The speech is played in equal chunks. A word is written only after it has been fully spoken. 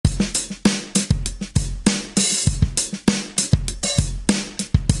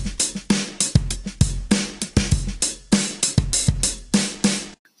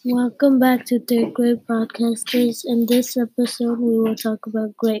Welcome back to Third Grade Podcasters. In this episode, we will talk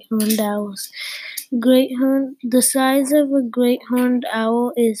about great horned owls. The size of a great horned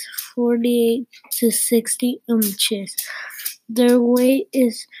owl is 48 to 60 inches. Their weight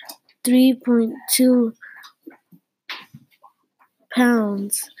is 3.2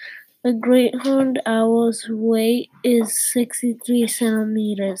 pounds. A great horned owl's weight is 63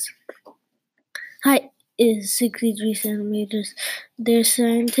 centimeters. Height is 63 centimeters. Their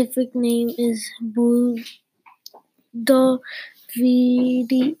scientific name is Virginianus.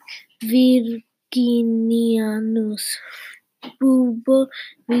 Bulbo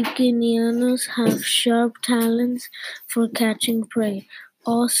virginianus have sharp talons for catching prey.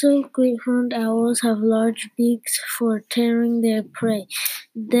 Also, great horned owls have large beaks for tearing their prey.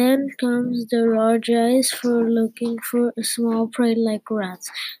 Then comes the large eyes for looking for small prey like rats.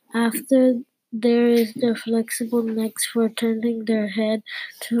 After there is the flexible necks for turning their head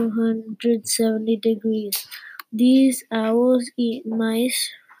 270 degrees. These owls eat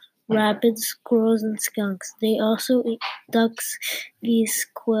mice, rabbits, squirrels, and skunks. They also eat ducks, geese,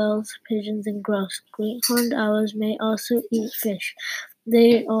 quails, pigeons, and grouse. Great horned owls may also eat fish.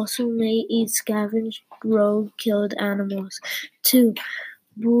 They also may eat scavenged, road-killed animals. 2.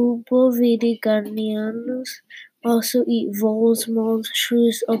 Bulbovidiganianus also eat voles, moles,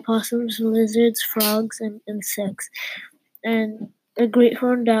 shrews, opossums, lizards, frogs, and insects. And a great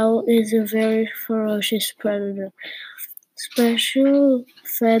horned owl is a very ferocious predator. Special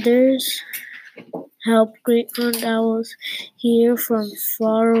feathers help great horned owls hear from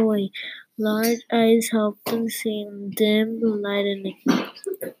far away. Large eyes help them see in dim lighting.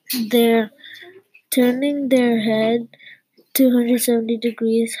 Turning their head 270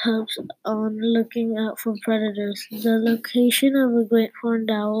 degrees helps on looking out for predators. The location of a great horned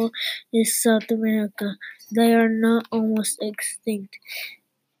owl is South America. They are not almost extinct.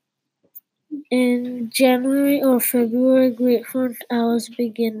 In January or February, great horned owls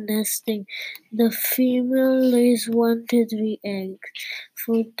begin nesting. The female lays 1 to 3 eggs.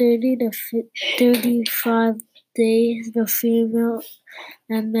 For 30 to 35 days, the female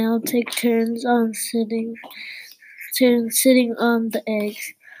and male take turns on sitting on the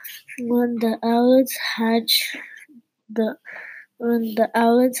eggs. When the owlets hatch, the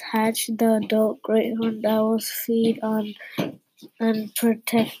adult great horned owls feed on and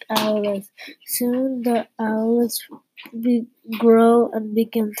protect owlets. Soon the owlets grow and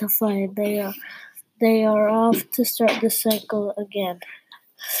begin to fly. They are off to start the cycle again.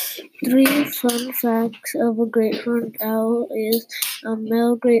 3 fun facts of a great horned owl is a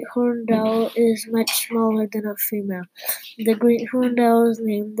male great horned owl is much smaller than a female. The great horned owl is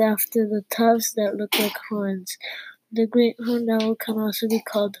named after the tufts that look like horns. The great horned owl can also be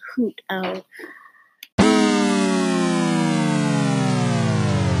called hoot owl.